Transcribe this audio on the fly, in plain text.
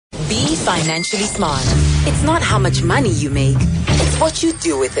financially smart. It's not how much money you make, it's what you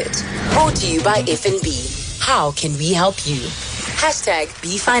do with it. Brought to you by F&B. How can we help you?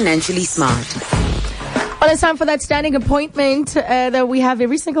 #Be financially smart. Well, it's time for that standing appointment that we have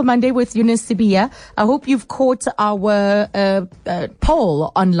every single Monday with Eunice Sibiya. I hope you've caught our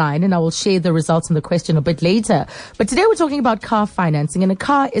poll online, and I will share the results and the question a bit later. But today we're talking about car financing, and a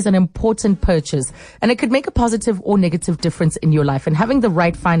car is an important purchase, and it could make a positive or negative difference in your life. And having the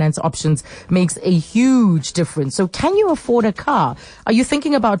right finance options makes a huge difference. So can you afford a car? Are you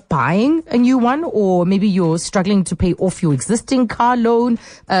thinking about buying a new one, or maybe you're struggling to pay off your existing car loan?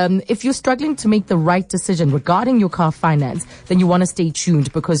 If you're struggling to make the right decision regarding your car finance, then you want to stay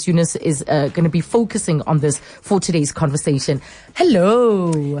tuned, because Eunice is going to be focusing on this for today's conversation.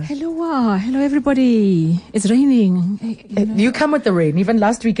 Hello. Hello everybody. It's raining. You come with the rain. Even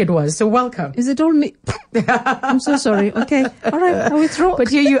last week it was. So welcome. Is it all me? I'm so sorry. Okay. All right. I withdraw. But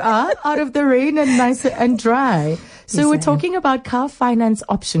here you are, out of the rain and nice and dry. So we're talking about car finance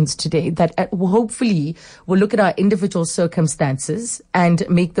options today that hopefully will look at our individual circumstances and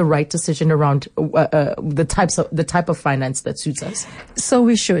make the right decision around the type of finance that suits us. So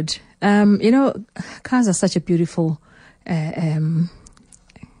we should. Cars are such a beautiful. I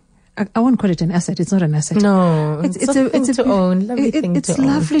won't call it an asset. It's not an asset. No, it's to own. Lovely thing to own. It's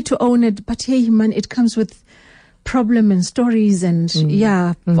lovely to own it, but hey, man, it comes with problem and stories and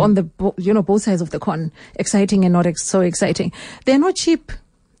on the both sides of the coin, exciting and not so exciting. They're not cheap.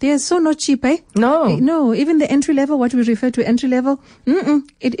 They are so not cheap, eh? No, even the entry level, what we refer to entry level,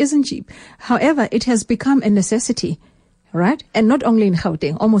 it isn't cheap. However, it has become a necessity, right? And not only in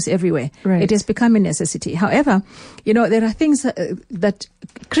Gauteng, almost everywhere. Right. It has become a necessity. However, there are things that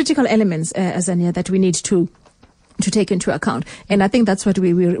critical elements, Azania, that we need to take into account. And I think that's what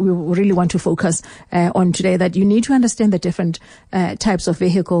we really want to focus on today, that you need to understand the different types of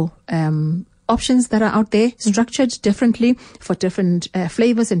vehicle options that are out there, structured differently for different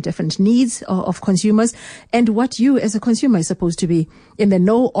flavors and different needs of consumers, and what you as a consumer is supposed to be in the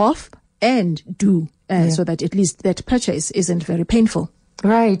know of and do so that at least that purchase isn't very painful.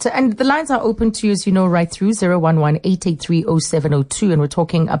 Right. And the lines are open to you, as you know, right through 011-883-0702. And we're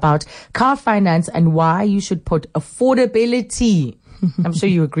talking about car finance and why you should put affordability. I'm sure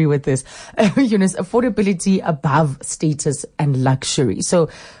you agree with this. Eunice, affordability above status and luxury. So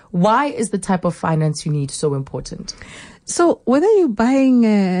why is the type of finance you need so important? So whether you're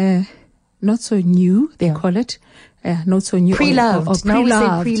buying not so new, they call it, not so new. Pre-loved. Or Now we say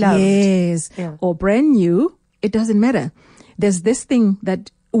pre-loved. pre-loved. Yes. Yeah. Or brand new, it doesn't matter. There's this thing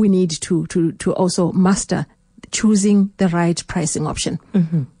that we need to also master, choosing the right pricing option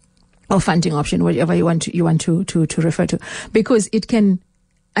or funding option, whatever you want to refer to, because it can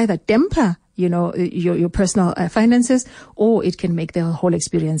either temper your personal finances, or it can make the whole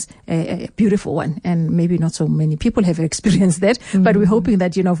experience a beautiful one. And maybe not so many people have experienced that, but we're hoping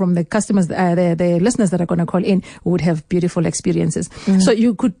that, from the customers, the listeners that are going to call in would have beautiful experiences. So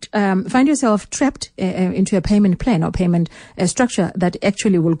you could find yourself trapped into a payment plan or payment structure that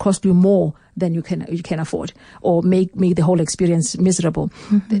actually will cost you more than you can afford, or make the whole experience miserable.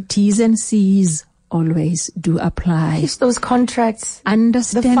 The T's and C's always do apply. Use those contracts.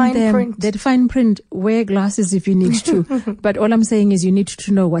 Understand the fine them. print. That fine print. Wear glasses if you need to. But all I'm saying is you need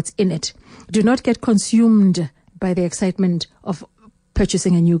to know what's in it. Do not get consumed by the excitement of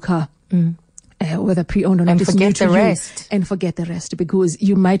purchasing a new car. Whether pre-owned or not. And forget the rest. And forget the rest, because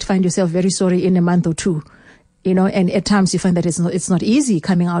you might find yourself very sorry in a month or two. And at times you find that it's not easy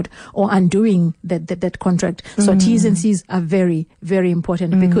coming out or undoing that contract. So T's and C's are very, very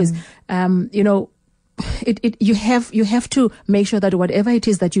important, because, you have to make sure that whatever it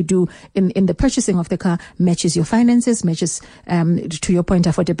is that you do in the purchasing of the car matches your finances, matches, to your point,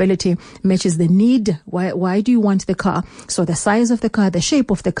 affordability, matches the need. Why do you want the car? So the size of the car, the shape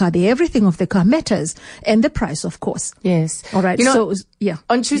of the car, the everything of the car matters, and the price, of course. Yes. All right.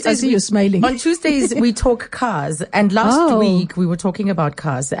 On Tuesdays, I see you smiling. On Tuesdays, we talk cars. And last week, we were talking about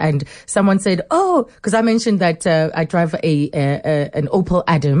cars. And someone said, because I mentioned that I drive an Opel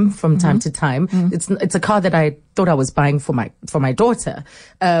Adam from time to time. It's a car that I thought I was buying for my daughter,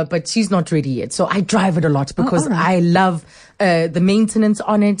 but she's not ready yet. So I drive it a lot because I love the maintenance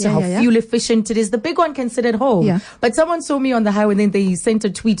on it, how fuel efficient it is. The big one can sit at home. Yeah. But someone saw me on the highway and then they sent a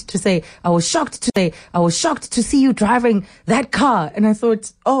tweet to say, I was shocked to see you driving that car. And I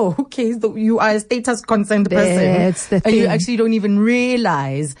thought, okay, so you are a status concerned person. That's the thing. And you actually don't even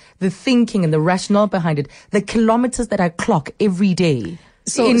realize the thinking and the rationale behind it. The kilometers that I clock every day.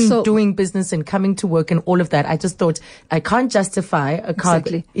 So doing business and coming to work and all of that, I just thought I can't justify a car.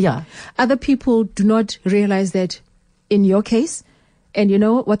 Exactly. Other people do not realize that in your case, And you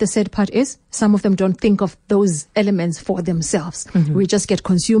know what the sad part is? Some of them don't think of those elements for themselves. We just get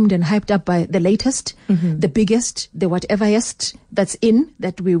consumed and hyped up by the latest, the biggest, the whateverest that's in,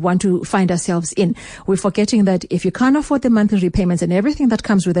 that we want to find ourselves in. We're forgetting that if you can't afford the monthly repayments and everything that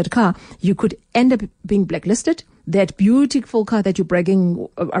comes with that car, you could end up being blacklisted. That beautiful car that you're bragging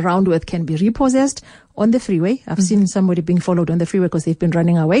around with can be repossessed on the freeway. I've seen somebody being followed on the freeway because they've been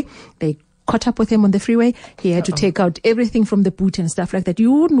running away. They caught up with him on the freeway. He had to take out everything from the boot and stuff like that.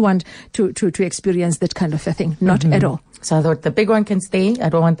 You wouldn't want to experience that kind of a thing. Not at all. So I thought the big one can stay. I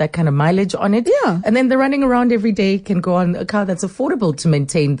don't want that kind of mileage on it. Yeah. And then the running around every day can go on a car that's affordable to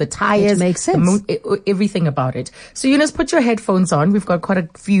maintain. The tires. It makes sense. Everything about it. So Eunice, put your headphones on. We've got quite a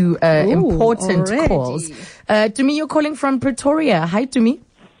few important already. calls. Dumi, you're calling from Pretoria. Hi, Dumi.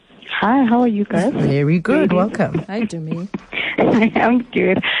 Hi, how are you guys? Very good. Welcome. Hi, Dumi. I'm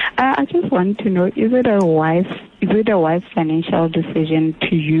good. I just want to know: is it a wise financial decision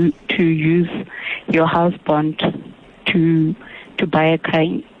to use your house bond to buy a car?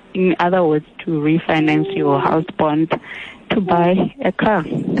 In other words, to refinance your house bond to buy a car?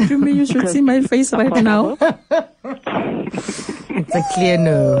 Dumi, you should see my face right now. It's a clear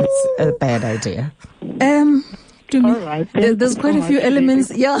no. It's a bad idea. Dumi, All right. there's quite a few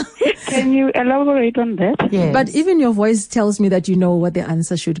elements. Yeah. Can you elaborate on that? Yes. But even your voice tells me that you know what the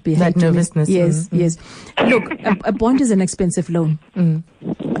answer should be. That Hey, Dumi. nervousness. Yes, yes. Look, a bond is an expensive loan.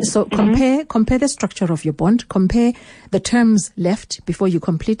 So compare the structure of your bond, compare the terms left before you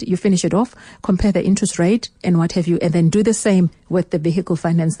finish it off, compare the interest rate and what have you, and then do the same with the vehicle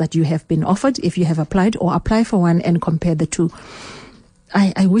finance that you have been offered if you have applied, or apply for one and compare the two.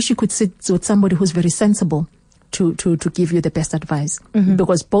 I wish you could sit with somebody who's very sensible to give you the best advice,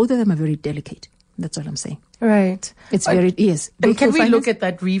 because both of them are very delicate. That's all I'm saying. Right. It's very, yes. And can we Vehicle look finance? at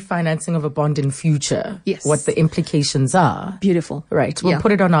that refinancing of a bond in future? Yes. What the implications are? Beautiful. Right. We'll Yeah.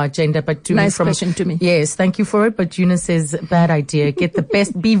 put it on our agenda. But to Nice question to me. Yes, thank you for it. But Eunice says, bad idea. Get the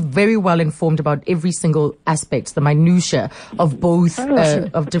best, be very well informed about every single aspect, the minutiae of both,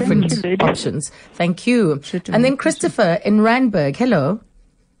 of different Thank you, lady. options. Thank you. Sure, And then Christopher in Randburg. Hello.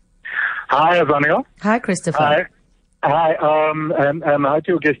 Hi, Azania. Hi, Christopher. Hi. Hi, and hi to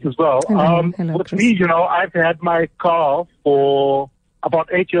your guest as well. Hello, With Chris. me, I've had my car for about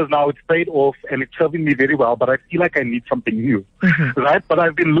 8 years now. It's paid off and it's serving me very well, but I feel like I need something new, right? But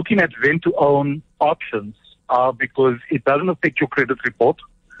I've been looking at rent-to-own options because it doesn't affect your credit report.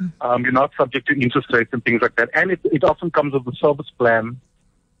 You're not subject to interest rates and things like that. And it often comes with a service plan.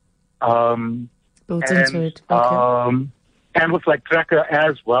 Built into it. Okay. And with like tracker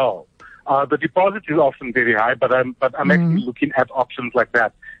as well. The deposit is often very high, but I'm actually looking at options like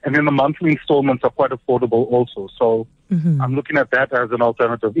that. And then the monthly installments are quite affordable also. So I'm looking at that as an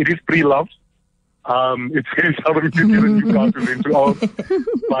alternative. It is pre-loved. It's very seldom to get a new car to rent to own.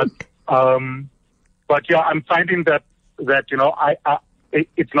 But yeah, I'm finding that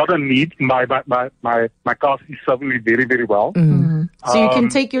it's not a need. My car is serving me very, very well. So you can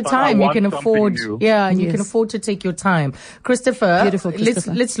take your but I time. You want can something afford, new. and you can Yes. afford to take your time. Christopher, Beautiful,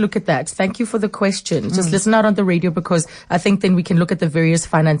 Christopher. let's look at that. Thank you for the question. Just listen out on the radio, because I think then we can look at the various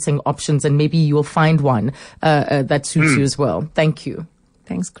financing options and maybe you'll find one that suits you as well. Thank you.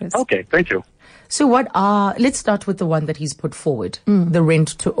 Thanks, Chris. Okay, thank you. So let's start with the one that he's put forward, the rent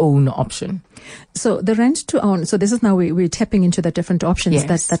to own option. So the rent to own. So this is now we're tapping into the different options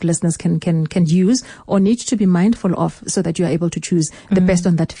Yes. that listeners can use or need to be mindful of, so that you're able to choose the best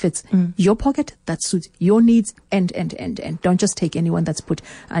one that fits your pocket, that suits your needs, and don't just take anyone that's put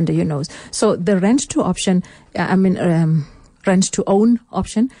under your nose. So the rent to option, rent to own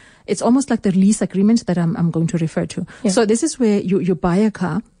option. It's almost like the lease agreement that I'm going to refer to. Yeah. So this is where you buy a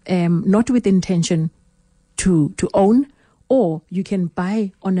car, not with intention to own, or you can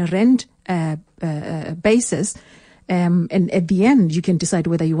buy on a rent basis, and at the end you can decide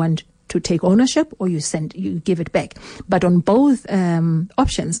whether you want to take ownership or you give it back. But on both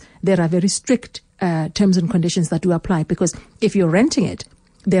options, there are very strict terms and conditions that do apply, because if you're renting it,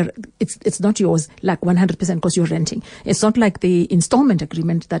 it's not yours like 100% because you're renting. It's not like the installment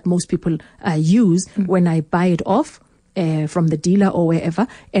agreement that most people use when I buy it off from the dealer or wherever,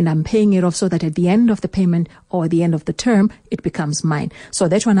 and I'm paying it off so that at the end of the payment or at the end of the term, it becomes mine. So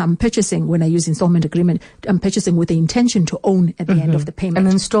that one I'm purchasing, when I use installment agreement, I'm purchasing with the intention to own at the end of the payment. And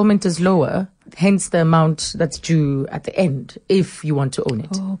the installment is lower, hence the amount that's due at the end, if you want to own it.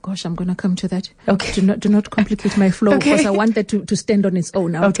 Oh gosh, I'm going to come to that. Okay. Do not complicate my flow, Okay. because I want that to stand on its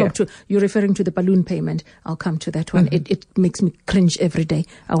own. I'll Okay. talk to, you're referring to the balloon payment. I'll come to that one. It makes me cringe every day.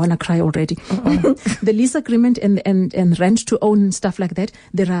 I want to cry already. The lease agreement and rent to own and stuff like that,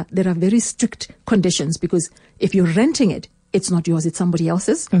 there are very strict conditions, because if you're renting it, it's not yours, it's somebody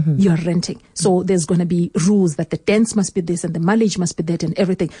else's. You're renting. So there's going to be rules that the dents must be this and the mileage must be that and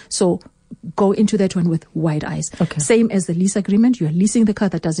everything. So go into that one with wide eyes. Okay. Same as the lease agreement. You are leasing the car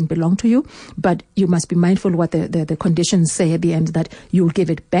that doesn't belong to you, but you must be mindful what the conditions say at the end, that you'll give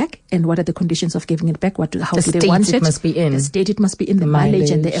it back, and what are the conditions of giving it back? How do they want it? The state it must be in. The state it must be in, the mileage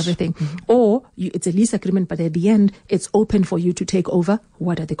and the everything. Or it's a lease agreement, but at the end, it's open for you to take over.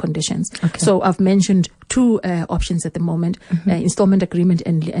 What are the conditions? Okay. So I've mentioned two options at the moment, installment agreement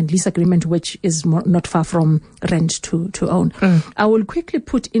and lease agreement, which is not far from rent to own. I will quickly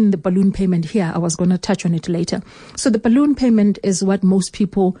put in the balloon payment here. I was going to touch on it later. So the balloon payment is what most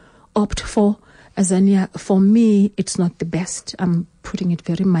people opt for. Azania, for me, it's not the best. I'm putting it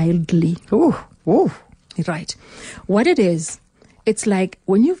very mildly. Ooh. Right. What it is, it's like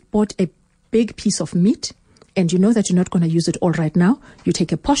when you've bought a big piece of meat and you know that you're not going to use it all right now, you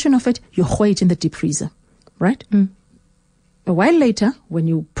take a portion of it, you throw it in the deep freezer, right? A while later, when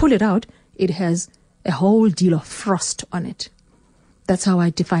you pull it out, it has a whole deal of frost on it. That's how I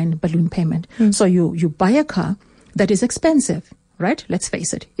define balloon payment. So you buy a car that is expensive, right? Let's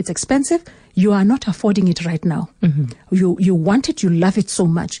face it, it's expensive. You are not affording it right now. You want it, you love it so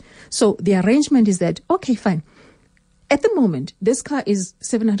much. So the arrangement is that, okay, fine. At the moment, this car is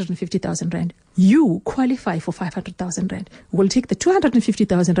 750,000 rand. You qualify for 500,000 rand. We'll take the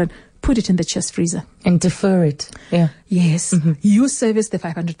 250,000 rand, put it in the chest freezer. And defer it. Yeah. Yes. You service the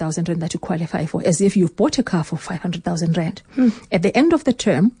 500,000 rand that you qualify for as if you've bought a car for 500,000 rand. At the end of the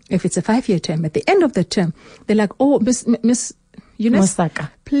term, if it's a 5-year term, at the end of the term, they're like, oh, Miss Eunice,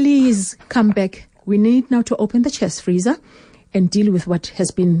 please come back. We need now to open the chest freezer and deal with what has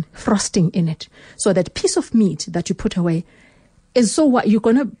been frosting in it. So that piece of meat that you put away is so what you're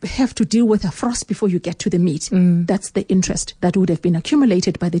going to have to deal with a frost before you get to the meat. That's the interest that would have been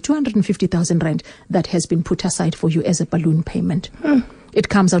accumulated by the 250,000 rand that has been put aside for you as a balloon payment. It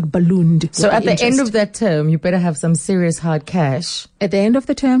comes out ballooned. So at the end of that term, you better have some serious hard cash. At the end of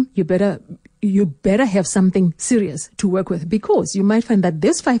the term, you better have something serious to work with, because you might find that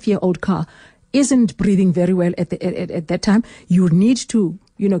this 5-year-old car isn't breathing very well at that time. You need to,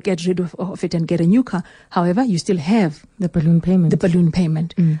 get rid of it and get a new car. However, you still have the balloon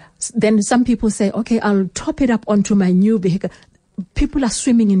payment. Then some people say, okay, I'll top it up onto my new vehicle. People are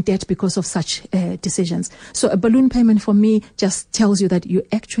swimming in debt because of such decisions. So a balloon payment for me just tells you that you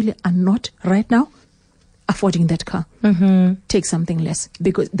actually are not right now affording that car. Take something less,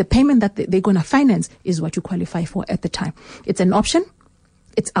 because the payment that they're going to finance is what you qualify for at the time. It's an option.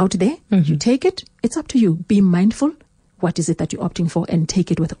 It's out there. You take it. It's up to you. Be mindful. What is it that you're opting for, and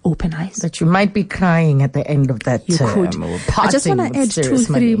take it with open eyes. That you might be crying at the end of that term. Could. I just want to add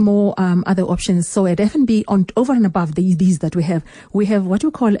 2-3 more other options. So at F&B, over and above these that we have what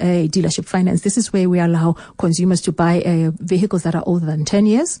we call a dealership finance. This is where we allow consumers to buy vehicles that are older than 10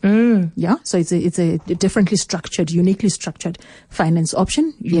 years. Yeah. So it's a differently structured, uniquely structured finance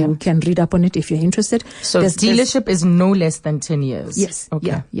option. You can read up on it if you're interested. So dealership is no less than 10 years. Yes.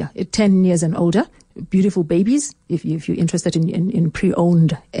 Okay. Yeah. 10 years and older. Beautiful babies, if you're interested in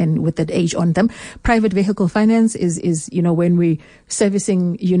pre-owned and with that age on them. Private vehicle finance is when we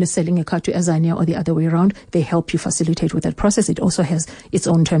servicing Eunice selling a car to Azania or the other way around, they help you facilitate with that process. It also has its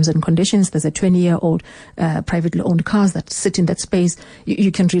own terms and conditions. There's a 20-year-old privately owned cars that sit in that space.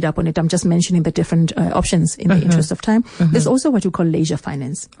 You can read up on it. I'm just mentioning the different options in the interest of time. There's also what we call leisure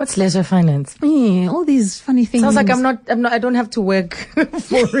finance. What's leisure finance? All these funny things. Sounds like I don't have to work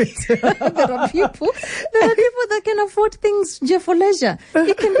for it. There are people that can afford things just for leisure.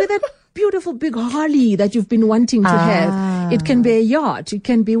 It can be that beautiful big Harley that you've been wanting to have. It can be a yacht. It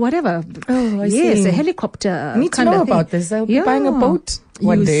can be whatever. Oh, I yes, see. A helicopter. I need to know about this. I'll be buying a boat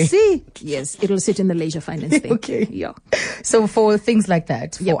one day. You see? Yes, it'll sit in the leisure finance thing. Okay. Yeah. So for things like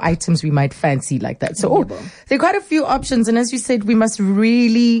that, for items we might fancy like that. So there are quite a few options. And as you said, we must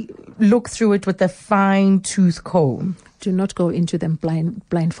really look through it with a fine-tooth comb. Do not go into them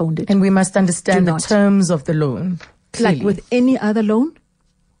blindfolded. And we must understand the terms of the loan. Clearly. Like with any other loan,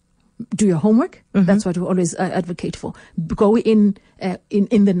 do your homework. That's what we always advocate for. Go in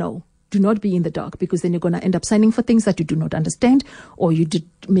the know. Do not be in the dark, because then you're going to end up signing for things that you do not understand, or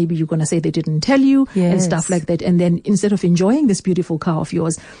maybe you're going to say they didn't tell you and stuff like that. And then instead of enjoying this beautiful car of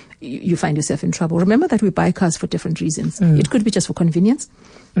yours, you find yourself in trouble. Remember that we buy cars for different reasons. It could be just for convenience.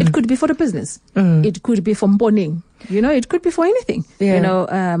 It could be for the business. It could be for mbonning. It could be for anything.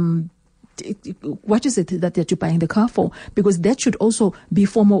 What is it that you're buying the car for? Because that should also be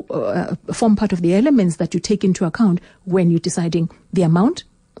form part of the elements that you take into account when you're deciding the amount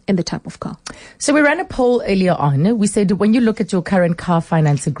and the type of car. So we ran a poll earlier on. We said, when you look at your current car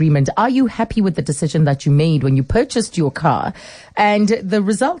finance agreement, are you happy with the decision that you made when you purchased your car? And the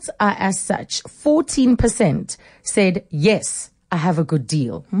results are as such. 14% said, yes, I have a good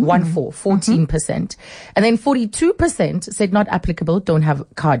deal. 14%. And then 42% said not applicable, don't have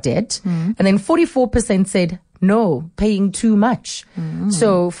car debt. And then 44% said no, paying too much.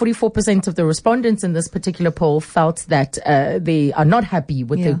 So 44% of the respondents in this particular poll felt that they are not happy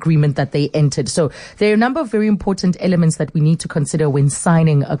with the agreement that they entered. So there are a number of very important elements that we need to consider when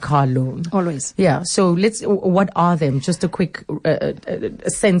signing a car loan. Always. Yeah. So what are them? Just a quick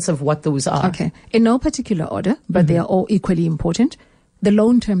sense of what those are. Okay. In no particular order, but they are all equally important. The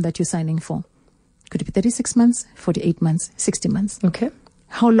loan term that you're signing for could be 36 months, 48 months, 60 months. Okay.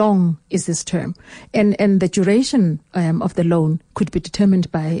 How long is this term? And the duration of the loan could be determined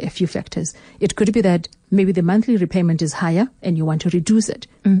by a few factors. It could be that maybe the monthly repayment is higher and you want to reduce it.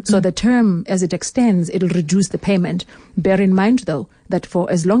 So the term, as it extends, it'll reduce the payment. Bear in mind, though, that for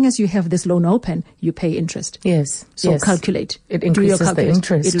as long as you have this loan open, you pay interest. Yes. So calculate. It increases the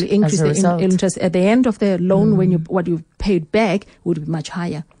interest. It'll increase the interest. At the end of the loan, when what you've paid back would be much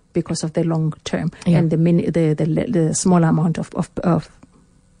higher because of the long term and the smaller amount of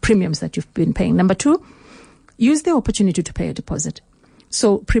premiums that you've been paying. Number 2, use the opportunity to pay a deposit.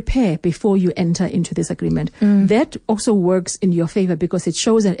 So prepare before you enter into this agreement. That also works in your favor because it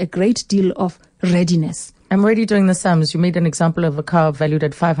shows a great deal of readiness. I'm already doing the sums. You made an example of a car valued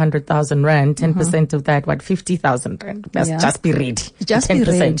at 500,000 rand. 10% of that, 50,000 rand. Just be ready. Just 10%.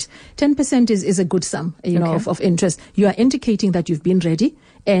 Be ready. 10% is a good sum, know, of interest. You are indicating that you've been ready,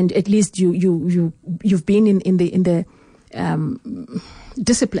 and at least you've been in the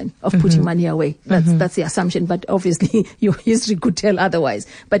discipline of putting money away. That's the assumption, but obviously your history could tell otherwise.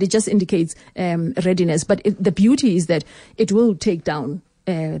 But it just indicates readiness. But the beauty is that it will take down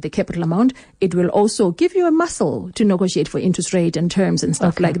the capital amount. It will also give you a muscle to negotiate for interest rate and terms and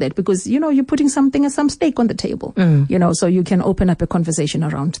stuff like that, because you're putting some stake on the table. So you can open up a conversation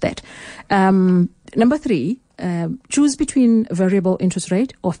around that. Number 3, choose between variable interest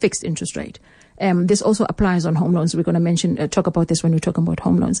rate or fixed interest rate. This also applies on home loans. We're going to talk about this when we talk about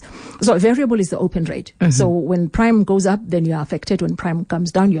home loans. So variable is the open rate. So when prime goes up, then you are affected. When prime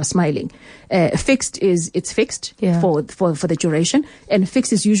comes down, you are smiling. Fixed it's fixed for the duration, and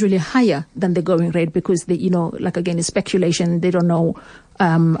fixed is usually higher than the going rate because again, it's speculation. They don't know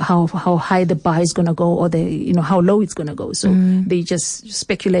how high the buy is going to go or how low it's going to go. So they just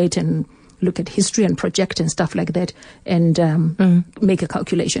speculate and look at history and project and stuff like that and make a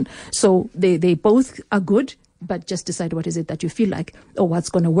calculation. So they both are good, but just decide what is it that you feel like or what's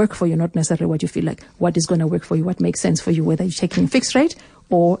going to work for you, not necessarily what you feel like, what is going to work for you, what makes sense for you, whether you're taking fixed rate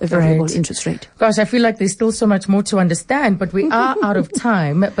or a variable interest rate. Gosh, I feel like there's still so much more to understand, but we are out of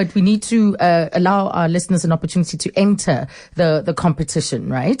time. But we need to allow our listeners an opportunity to enter the competition,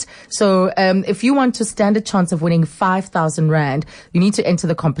 right? So if you want to stand a chance of winning 5,000 Rand, you need to enter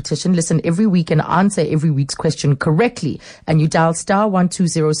the competition, listen every week and answer every week's question correctly. And you dial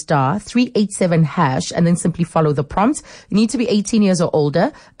 *120*387# and then simply follow the prompts. You need to be 18 years or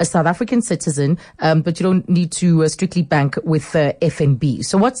older, a South African citizen, but you don't need to strictly bank with FNB.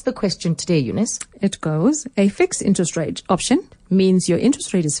 So what's the question today, Eunice? It goes, a fixed interest rate option means your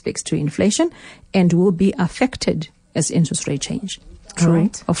interest rate is fixed to inflation and will be affected as interest rate change. True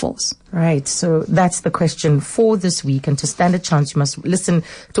or false? Right. So that's the question for this week. And to stand a chance, you must listen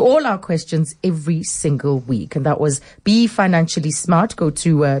to all our questions every single week. And that was Be Financially Smart. Go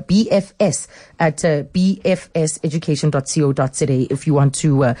to BFS at bfseducation.co.za if you want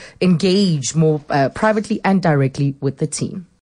to engage more privately and directly with the team.